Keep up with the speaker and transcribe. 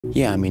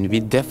Yeah, I mean,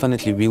 we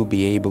definitely will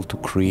be able to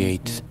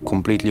create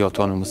completely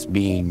autonomous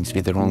beings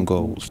with their own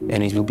goals.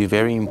 And it will be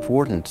very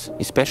important,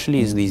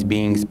 especially as these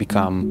beings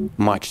become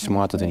much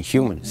smarter than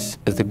humans,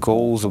 as the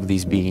goals of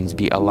these beings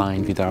be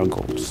aligned with our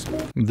goals.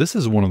 This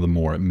is one of the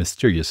more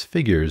mysterious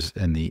figures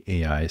in the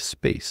AI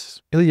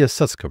space. Ilya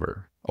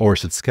Sutskever, or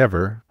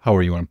Sutskever,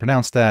 however you want to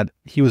pronounce that,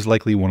 he was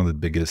likely one of the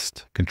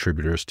biggest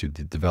contributors to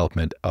the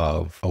development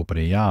of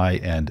OpenAI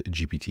and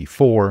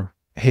GPT-4,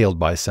 hailed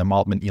by Sam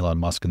Altman, Elon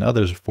Musk, and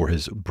others for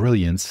his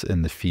brilliance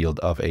in the field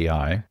of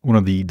AI. One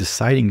of the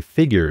deciding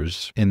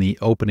figures in the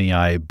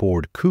OpenAI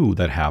board coup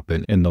that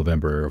happened in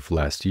November of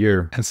last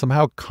year, and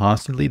somehow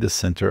constantly the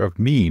center of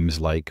memes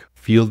like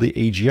 "Feel the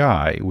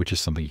AGI," which is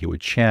something he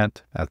would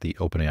chant at the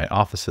OpenAI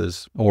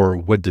offices, or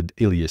 "What did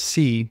Ilya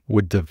see?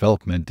 What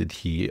development did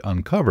he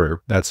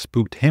uncover?" that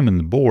spooked him and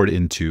the board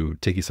into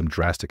taking some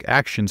drastic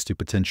actions to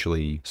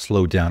potentially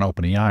slow down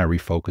OpenAI,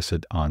 refocus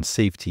it on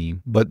safety.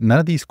 But none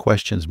of these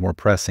questions more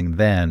pressing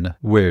than,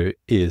 where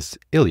is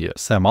Ilya?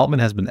 Sam Altman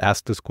has been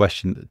asked this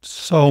question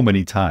so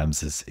many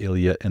times. Is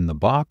Ilya in the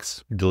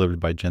box delivered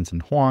by Jensen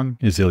Huang?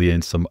 Is Ilya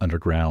in some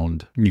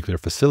underground nuclear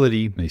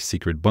facility, a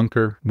secret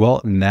bunker? Well,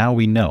 now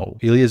we know.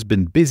 Ilya's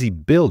been busy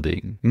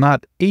building,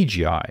 not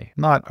AGI,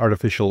 not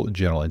artificial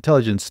general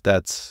intelligence,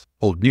 that's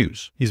old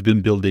news. He's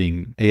been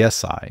building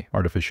ASI,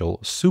 artificial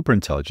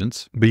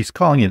superintelligence, but he's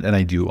calling it, and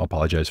I do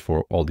apologize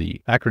for all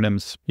the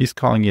acronyms, he's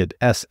calling it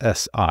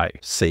SSI,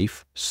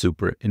 safe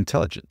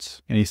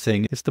superintelligence. And he's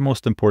saying it's the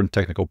most important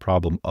technical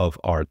problem of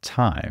our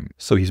time.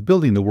 So he's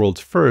building the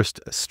world's first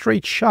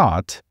straight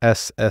shot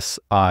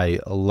SSI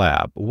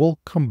lab. We'll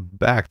come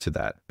back to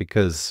that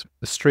because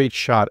the straight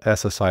shot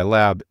SSI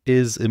lab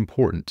is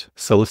important.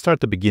 So let's start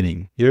at the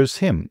beginning. Here's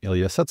him,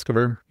 Ilya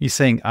Sutskever. He's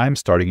saying, I'm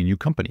starting a new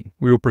company.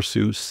 We will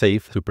pursue safe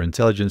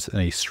superintelligence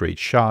in a straight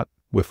shot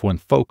with one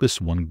focus,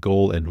 one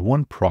goal, and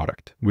one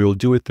product. We will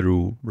do it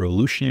through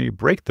revolutionary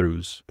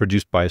breakthroughs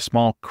produced by a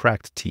small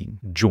cracked team.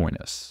 Join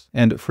us.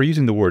 And for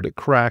using the word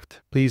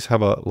cracked, please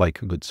have a like,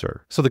 good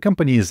sir. So the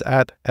company is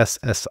at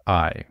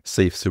SSI,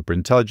 Safe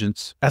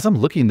Superintelligence. As I'm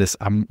looking at this,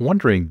 I'm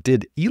wondering,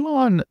 did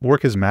Elon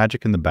work his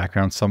magic in the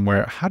background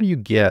somewhere? How do you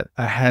get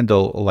a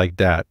handle like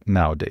that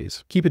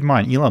nowadays? Keep in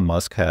mind, Elon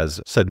Musk has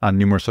said on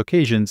numerous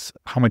occasions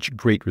how much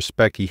great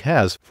respect he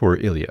has for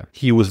Ilya.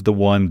 He was the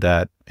one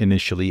that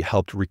initially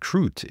helped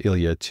recruit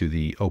Ilya to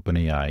the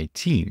OpenAI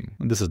team.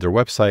 This is their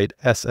website,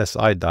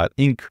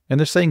 ssi.inc, and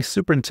they're saying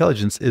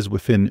superintelligence is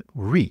within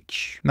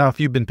reach. Now, if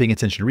you've been paying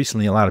attention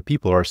recently, a lot of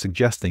people are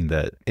suggesting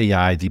that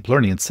AI, deep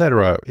learning,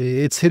 etc.,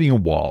 it's hitting a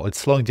wall. It's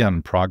slowing down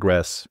in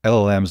progress.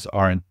 LLMs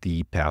aren't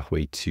the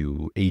pathway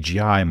to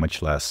AGI,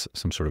 much less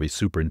some sort of a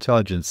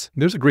superintelligence.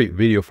 There's a great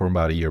video from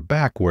about a year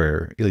back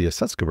where Ilya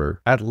Sutskever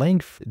at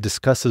length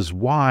discusses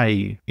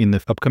why in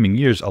the upcoming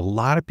years, a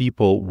lot of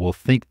people will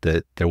think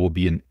that there will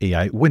be an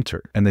AI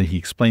winter. And then he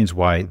explains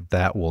why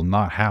that will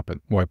not happen,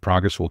 why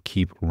progress will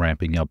keep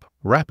ramping up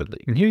rapidly.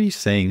 And here he's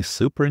saying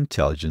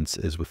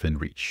superintelligence is within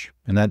reach,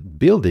 and that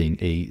building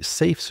a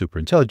safe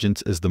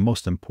superintelligence is the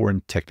most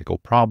important technical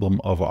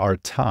problem of our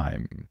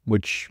time,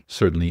 which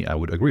certainly I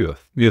would agree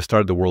with. We have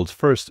started the world's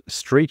first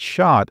straight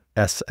shot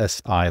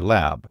SSI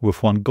lab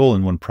with one goal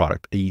and one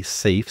product, a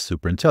safe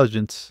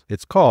superintelligence.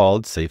 It's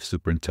called Safe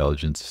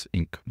Superintelligence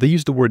Inc. They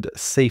use the word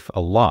safe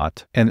a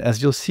lot, and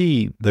as you'll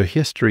see, the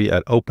history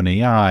at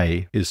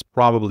OpenAI is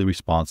probably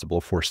responsible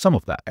for some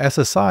of that.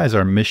 SSI is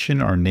our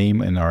mission, our name,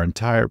 and our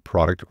entire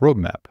product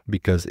roadmap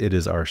because it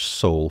is our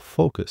sole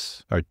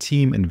focus. Our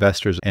team,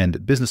 investors,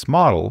 and business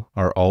model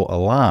are all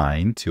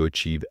aligned to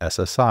achieve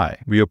SSI.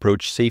 We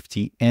approach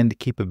safety and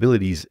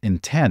capabilities in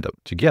tandem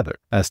together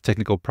as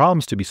technical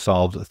problems to be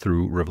solved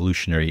through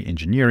revolutionary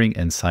engineering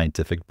and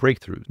scientific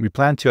breakthroughs. We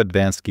plan to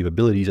advance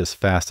capabilities as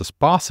fast as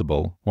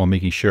possible while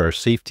making sure our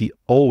safety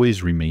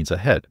always remains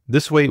ahead.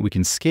 This way we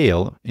can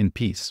scale in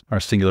peace. Our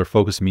singular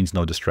focus means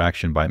no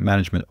distraction by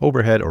management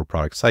overhead or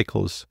product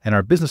cycles, and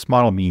our business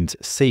model means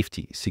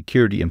safety,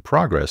 security, and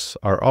progress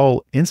are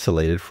all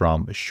insulated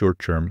from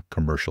short-term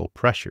commercial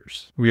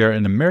pressures. We are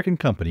an American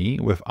company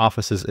with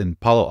offices in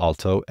Palo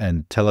Alto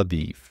and Tel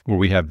Aviv, where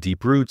we have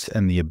deep roots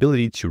and the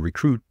ability to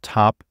recruit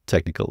top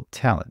technical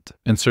talent.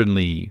 And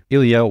certainly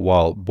Ilya,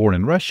 while born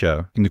in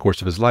Russia, in the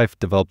course of his life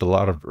developed a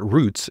lot of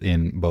roots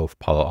in both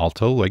Palo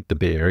Alto, like the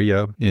Bay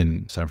Area,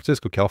 in San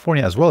Francisco,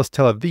 California, as well as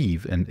Tel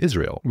Aviv and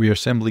Israel. We are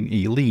assembling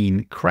a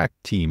lean, crack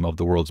team of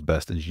the world's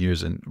best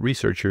engineers and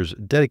researchers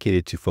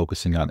dedicated to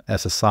focusing on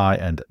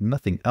SSI and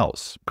nothing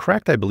else.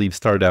 Cracked, I believe,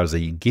 started out as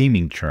a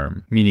gaming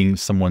term, meaning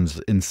someone's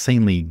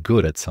insanely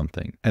good at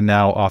something, and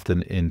now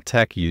often in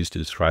tech used to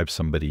describe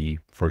somebody,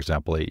 for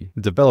example, a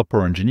developer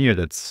or engineer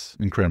that's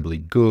incredibly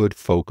good,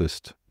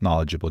 focused,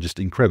 knowledgeable, just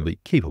incredibly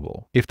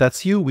capable. If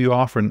that's you, we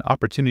offer an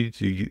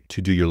opportunity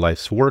to do your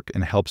life's work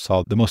and help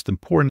solve the most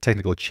important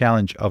technical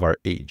challenge of our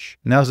age.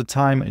 Now's the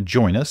time.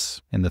 Join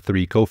us. And the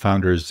three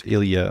co-founders,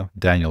 Ilya,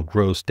 Daniel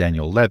Gross,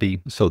 Daniel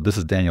Levy. So this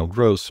is Daniel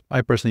Gross.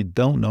 I personally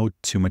don't know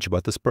too much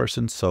about this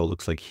person, so it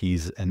looks like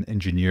he's an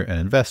engineer and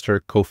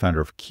investor,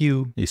 co-founder of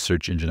Q, a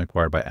search engine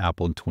acquired by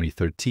Apple in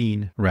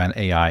 2013, ran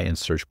AI and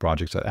search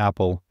projects at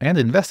Apple, and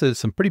invested in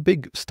some pretty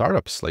big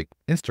startups like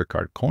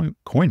Instacart,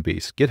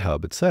 Coinbase,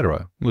 GitHub,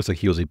 etc. Looks like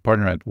he was a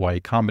partner at Y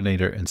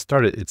Combinator and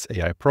started its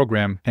AI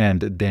program.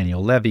 And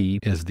Daniel Levy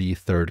is the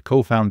third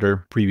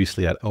co-founder,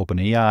 previously at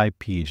OpenAI,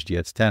 PhD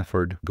at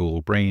Stanford,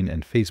 Google Brain,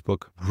 and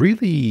Facebook.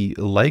 Really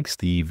likes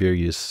the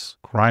various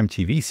crime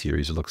TV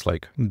series, it looks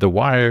like. The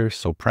Wire,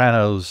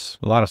 Sopranos,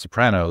 a lot of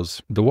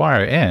Sopranos, The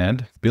Wire,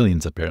 and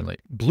Billions, apparently.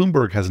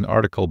 Bloomberg has an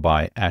article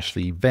by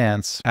Ashley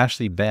Vance.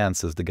 Ashley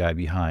Vance is the guy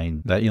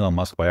behind that Elon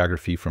Musk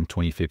biography from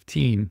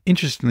 2015.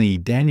 Interestingly,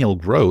 Daniel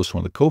Gross, one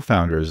of the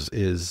co-founders,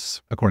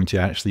 is, according to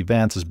Ashley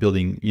Vance, is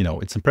building,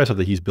 it's impressive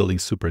that he's building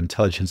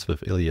Superintelligence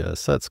with Ilya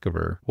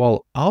Sutskever,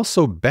 while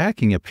also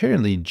backing,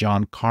 apparently,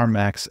 John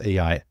Carmack's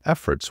AI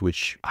efforts,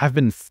 which I've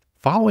been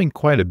following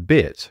quite a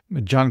bit.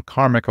 John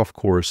Carmack, of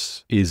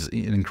course, is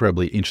an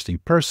incredibly interesting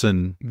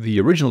person, the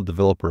original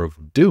developer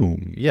of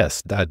Doom,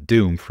 yes, that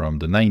Doom from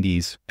the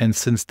 90s, and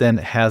since then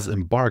has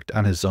embarked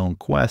on his own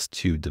quest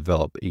to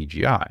develop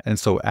AGI. And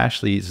so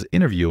Ashley is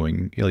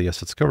interviewing Ilya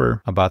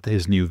Sutskever about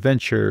his new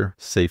venture,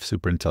 Safe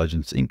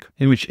Superintelligence Inc.,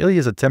 in which Ilya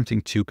is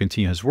attempting to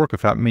continue his work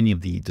without many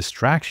of the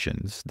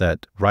distractions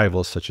that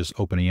rivals such as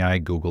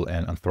OpenAI, Google,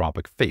 and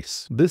Anthropic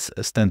face. This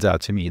stands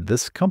out to me.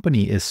 This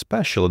company is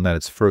special in that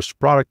its first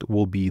product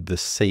will be the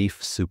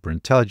Safe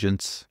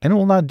Superintelligence and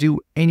will not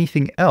do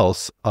anything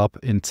else up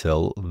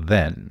until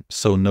then.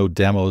 So no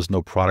demos,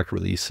 no product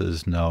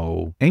releases,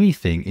 no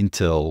anything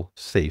until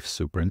Safe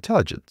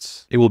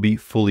Superintelligence. It will be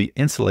fully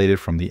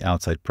insulated from the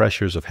outside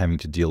pressures of having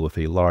to deal with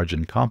a large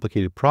and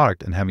complicated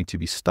product and having to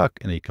be stuck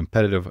in a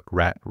competitive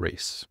rat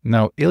race.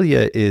 Now,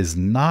 Ilya is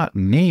not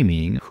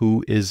naming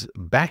who is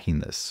backing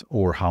this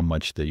or how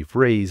much they've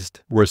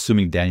raised. We're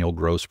assuming Daniel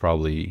Gross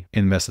probably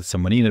invested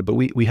some money in it, but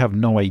we have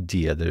no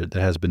idea.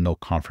 There has been no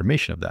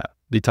confirmation of that.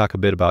 They talk a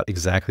bit about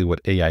exactly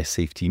what AI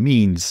safety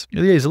means.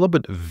 Ilya is a little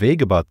bit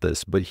vague about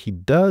this, but he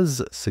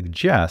does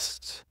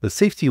suggest that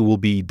safety will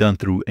be done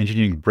through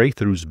engineering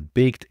breakthroughs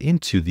baked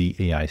into the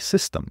AI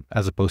system,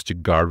 as opposed to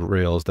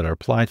guardrails that are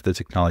applied to the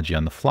technology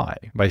on the fly.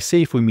 By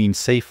safe, we mean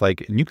safe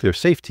like nuclear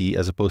safety,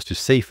 as opposed to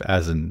safe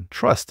as in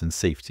trust and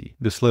safety.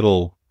 This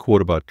little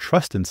quote about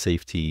trust and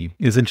safety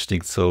is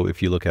interesting. So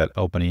if you look at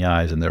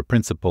OpenAI's and their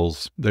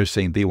principles, they're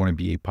saying they want to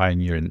be a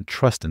pioneer in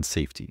trust and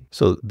safety.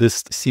 So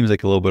this seems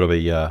like a little bit of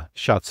a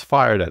shots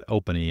fired at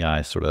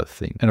OpenAI sort of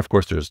thing. And of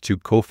course, there's two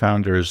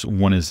co-founders.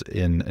 One is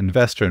an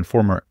investor and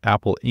former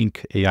Apple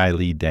Inc. AI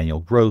lead Daniel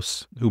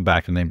Gross, who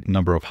backed a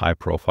number of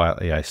high-profile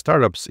AI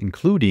startups,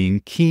 including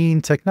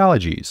Keen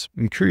Technologies.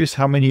 I'm curious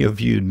how many of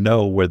you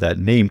know where that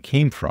name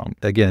came from.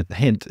 Again,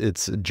 hint,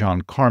 it's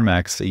John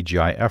Carmack's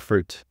AGI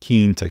effort,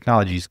 Keen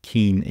Technologies,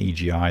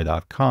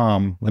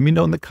 keenagi.com. Let me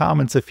know in the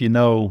comments if you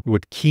know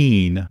what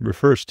Keen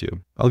refers to.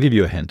 I'll give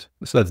you a hint.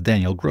 So that's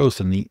Daniel Gross,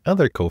 and the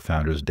other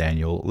co-founder is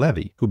Daniel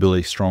Levy, who built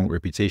a strong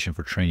reputation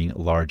for training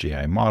large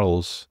AI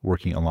models,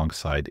 working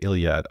alongside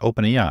Ilya at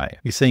OpenAI.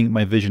 He's saying,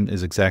 my vision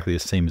is exactly the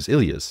same as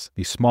Ilya's,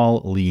 a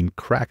small, lean,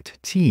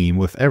 cracked team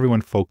with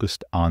everyone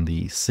focused on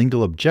the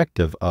single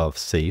objective of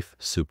safe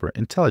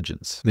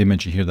superintelligence. They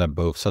mention here that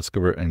both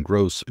Sutskever and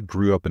Gross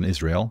grew up in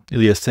Israel.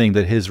 Ilya is saying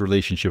that his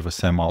relationship with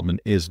Sam Altman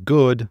is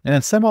good,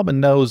 and Sam Altman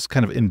knows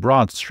kind of in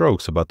broad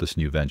strokes about this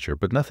new venture,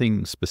 but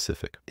nothing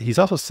specific. He's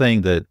also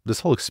saying that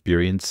this whole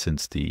experience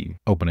since the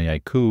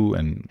OpenAI coup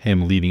and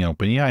him leaving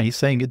OpenAI, he's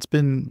saying it's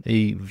been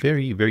a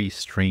very, very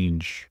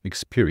strange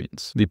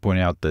experience. They point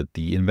out that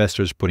the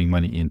investors putting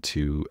money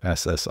into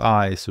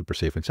SSI, Super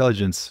Safe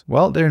Intelligence,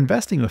 well, they're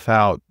investing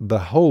without the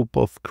hope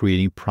of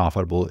creating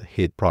profitable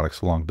hit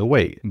products along the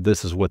way.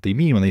 This is what they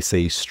mean when they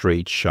say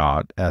straight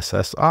shot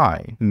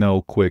SSI.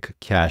 No quick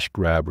cash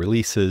grab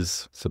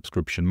releases,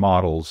 subscription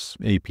models,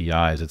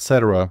 APIs,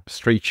 etc.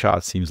 Straight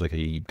shot seems like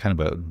a kind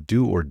of a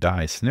do or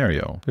die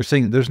scenario. They're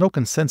saying there's no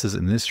consensus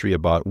in the industry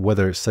about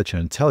whether such an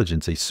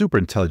intelligence, a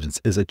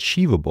superintelligence, is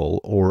achievable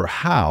or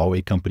how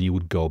a company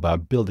would go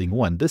about building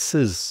one. This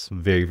is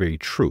very, very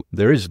true.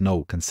 There is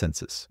no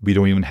consensus. We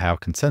don't even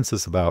have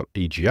consensus about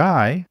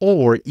AGI,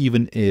 or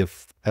even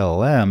if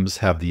LLMs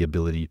have the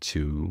ability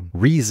to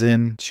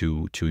reason,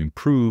 to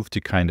improve,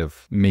 to kind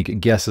of make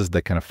guesses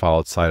that kind of fall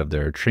outside of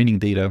their training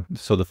data.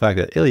 So the fact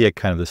that Ilya,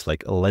 kind of this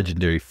like a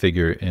legendary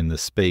figure in the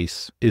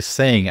space, is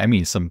saying, I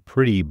mean, some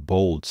pretty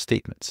bold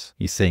statements.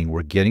 He's saying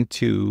we're getting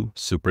to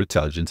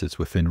superintelligence. It's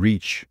within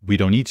reach. We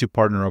don't need to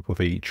partner up with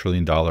a $1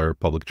 trillion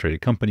public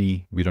traded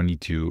company. We don't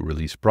need to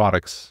release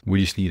products.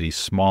 We just need a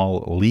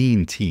small,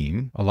 lean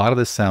team. A lot of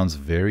this sounds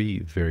very,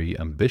 very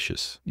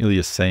ambitious.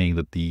 Ilya is saying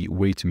that the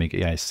way to make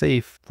AI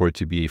safe for it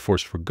to be a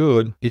force for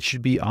good, it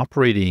should be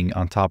operating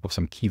on top of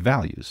some key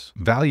values.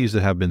 Values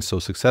that have been so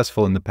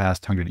successful in the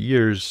past 100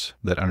 years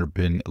that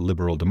underpin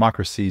liberal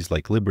democracies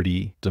like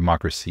liberty,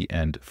 democracy,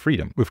 and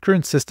freedom. With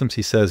current systems,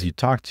 he says you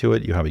talk to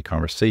it, you have a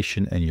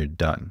conversation, and you're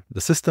done.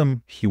 The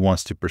system he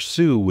wants to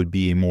pursue would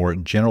be a more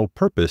general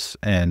purpose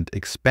and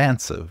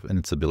expansive in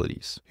its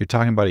abilities. You're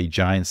talking about a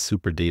giant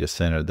super data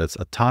center that's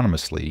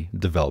autonomously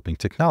developing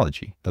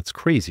technology. That's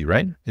crazy,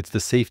 right? It's the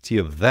safety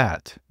of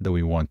that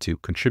we want to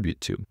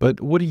contribute to.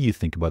 But what do you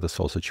think about this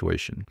whole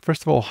situation?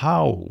 First of all,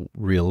 how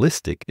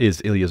realistic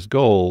is Ilya's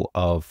goal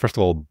of, first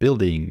of all,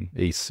 building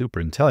a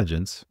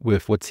superintelligence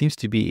with what seems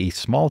to be a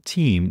small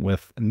team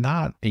with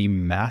not a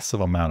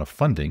massive amount of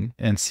funding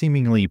and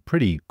seemingly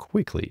pretty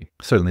quickly?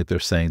 Certainly if they're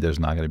saying there's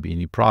not going to be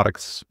any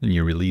products,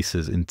 new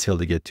releases until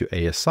they get to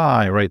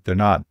ASI, right? They're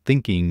not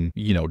thinking,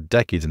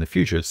 decades in the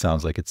future. It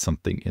sounds like it's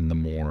something in the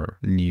more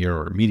near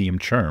or medium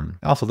term.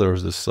 Also, there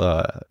was this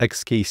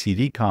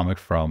XKCD comic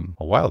from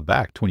a while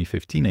back,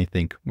 2015, I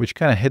think, which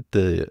kind of hit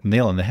the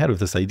nail on the head with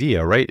this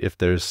idea, right? If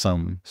there's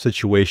some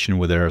situation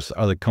where there's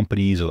other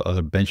companies or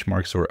other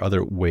benchmarks or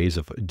other ways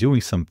of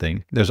doing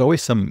something, there's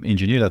always some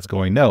engineer that's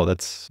going, no,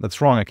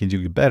 that's wrong. I can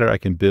do it better. I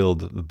can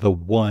build the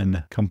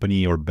one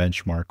company or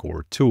benchmark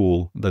or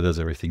tool that does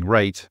everything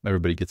right.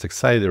 Everybody gets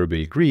excited,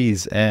 everybody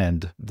agrees.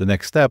 And the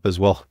next step is,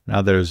 well,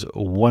 now there's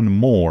one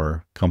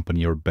more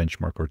company or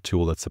benchmark or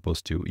tool that's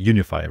supposed to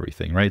unify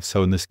everything, right?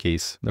 So in this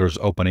case, there's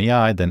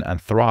OpenAI, then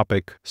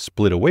Anthropic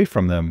split away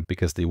from them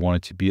because they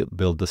wanted to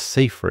build the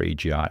safer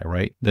AGI,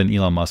 right? Then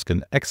Elon Musk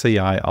and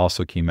XAI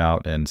also came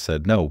out and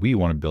said, no, we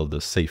want to build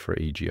the safer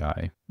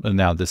AGI. And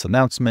now this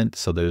announcement,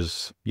 so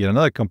there's yet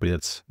another company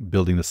that's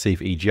building the safe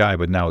AGI,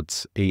 but now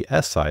it's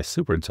ASI,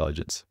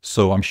 Superintelligence.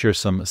 So I'm sure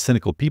some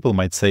cynical people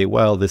might say,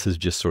 well, this is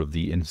just sort of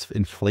the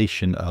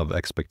inflation of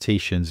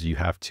expectations. You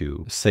have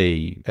to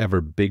say ever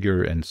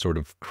bigger and sort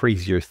of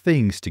crazier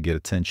things to get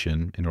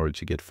attention in order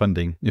to get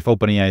funding. If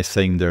OpenAI is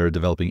saying they're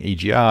developing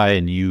AGI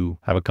and you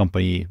have a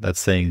company that's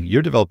saying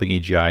you're developing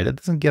AGI, that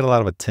doesn't get a lot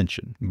of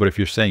attention. But if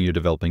you're saying you're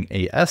developing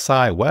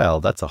ASI,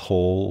 well, that's a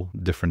whole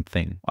different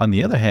thing. On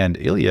the other hand,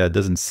 Ilya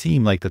doesn't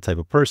seem like the type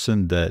of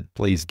person that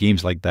plays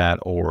games like that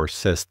or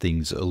says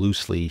things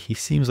loosely. He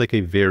seems like a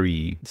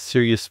very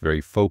serious,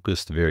 very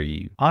focused,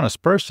 very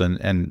honest person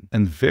and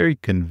very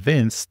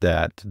convinced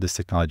that this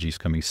technology is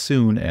coming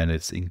soon and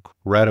it's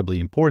incredibly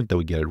important that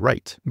we get it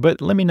right. But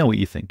let me know what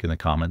you think in the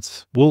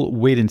comments. We'll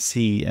wait and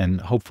see,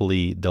 and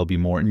hopefully there'll be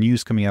more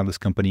news coming out of this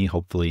company.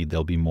 Hopefully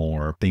there'll be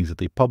more things that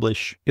they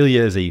publish.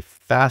 Ilya is a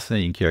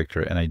fascinating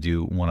character, and I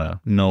do want to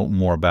know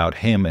more about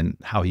him and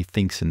how he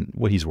thinks and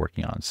what he's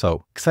working on.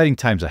 So exciting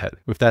times ahead.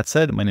 With that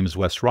said, my name is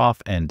Wes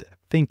Roth, and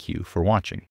thank you for watching.